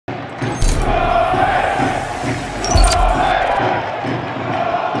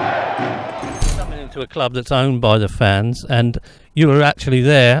to a club that's owned by the fans, and you were actually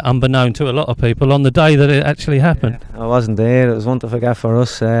there, unbeknown to a lot of people, on the day that it actually happened. Yeah, I wasn't there. It was one to forget for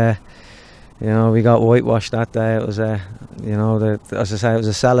us. You know, we got whitewashed that day. It was, you know, as I say, it was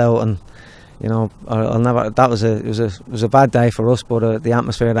a sellout, and you know, I'll never. It was a bad day for us, but the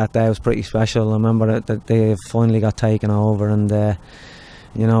atmosphere that day was pretty special. I remember that they finally got taken over, and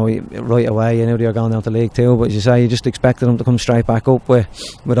you know, right away you knew they were going down to League Two. But as you say, you just expected them to come straight back up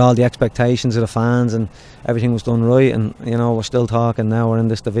with all the expectations of the fans, and everything was done right. And you know, we're still talking now. We're in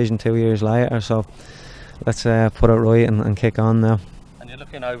this division 2 years later, so let's put it right and kick on now. You're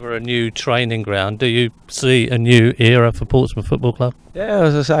looking over a new training ground. Do you see a new era for Portsmouth Football Club? Yeah,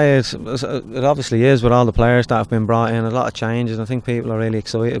 as I say, it obviously is, with all the players that have been brought in. A lot of changes. I think people are really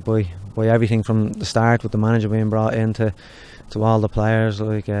excited by everything from the start, with the manager being brought in to all the players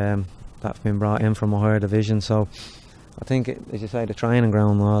like that have been brought in from a higher division. So I think, as you say, the training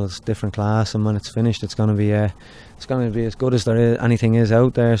ground, well, it's different class, and when it's finished, it's going to be as good as anything is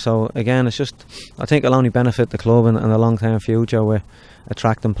out there. So again, it's just, I think it'll only benefit the club in the long term future with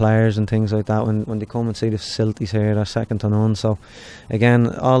attracting players and things like that. When they come and see the facilities here, they're second to none. So again,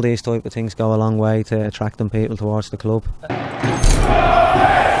 all these type of things go a long way to attracting people towards the club.